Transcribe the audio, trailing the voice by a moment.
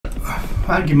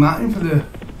Thank you, Martin, for the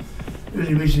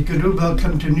really good one.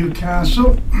 Welcome to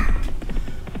Newcastle.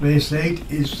 Race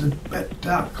 8 is the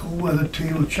Betdaq All-Weather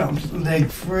 2-year-old champs at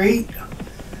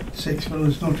Leg3. 6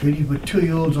 fellows not ready, but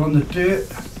 2-year-olds on the dirt.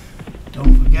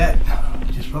 Don't forget,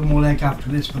 just one more leg after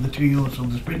this for the 2-year-olds on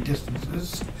the sprint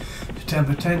distances.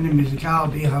 September 10, the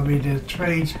musicality, having the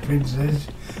trades, Princess,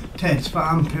 Ted's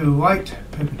Farm, Pure White,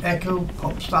 Perfect Echo,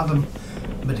 Pop Statham,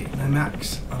 Betdaq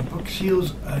Max, and Book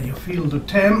Shields are your field of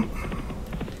 10.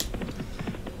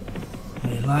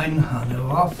 The line, and they're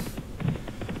off.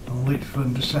 And wait for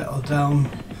them to settle down.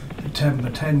 September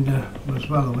 10 was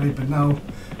well away, but now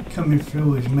coming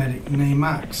through is Betdaq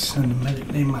Max, and the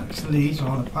Betdaq Max leads.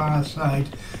 On the far side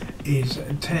is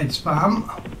Ted's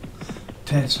Farm.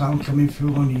 Ted's Farm coming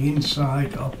through on the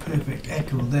inside of Perfect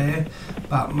Echo there.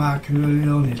 Back mark early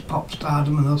on is Pop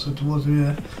Stardom, and also towards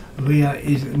the rear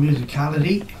is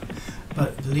Musicality.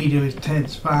 But the leader is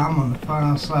Ted's Farm on the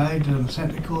far side, and the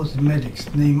centre course is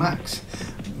Betdaq Max.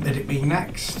 Betdaq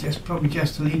Max, probably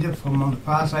just the leader from on the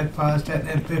far side,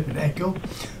 then Perfect Echo.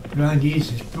 Behind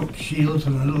these is Brook Shields,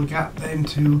 and a little gap then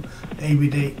to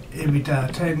Everyday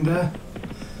Tender,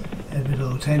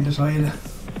 sorry.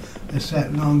 They're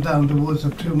settling on down towards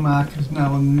the 2 markers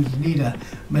now, and his leader,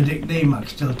 Betdaq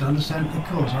Max, still down the centre of the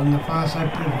course. On the far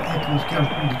side, Perfect Echo's going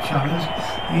through the challenge.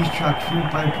 He's tracked through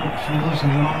by Brook Shields,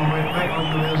 and right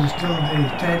on the wheels is still there,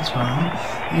 Ted's Farm.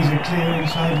 He's a clear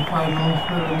inside the final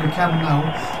fill in the cab now,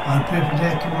 and Perfect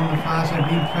Echo on the far side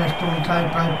being pressed on tight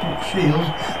by Brook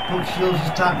Shields. Brook Shields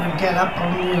is starting to get up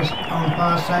on the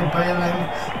far side by a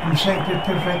length from second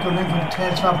Perfect Echo, then from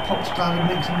Ted's Farm. Pop Starter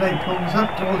makes a late progress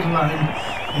up towards the line.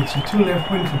 It's a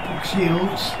 2-left win for Brook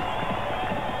Shields.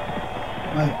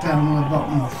 Right down on the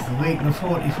bottom of the weight of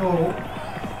 44.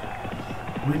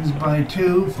 Wins by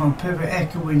 2 from Perfect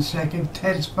Echo in second.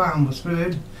 Ted's Farm was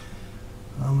third.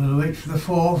 And we'll wait for the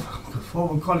 4th. The 4th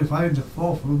will qualify. The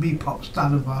 4th will be Pop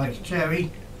Starter by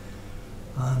Cherry.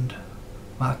 And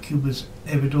Mark Cuba's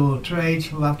Everyday Trades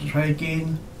will have to try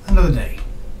again another day.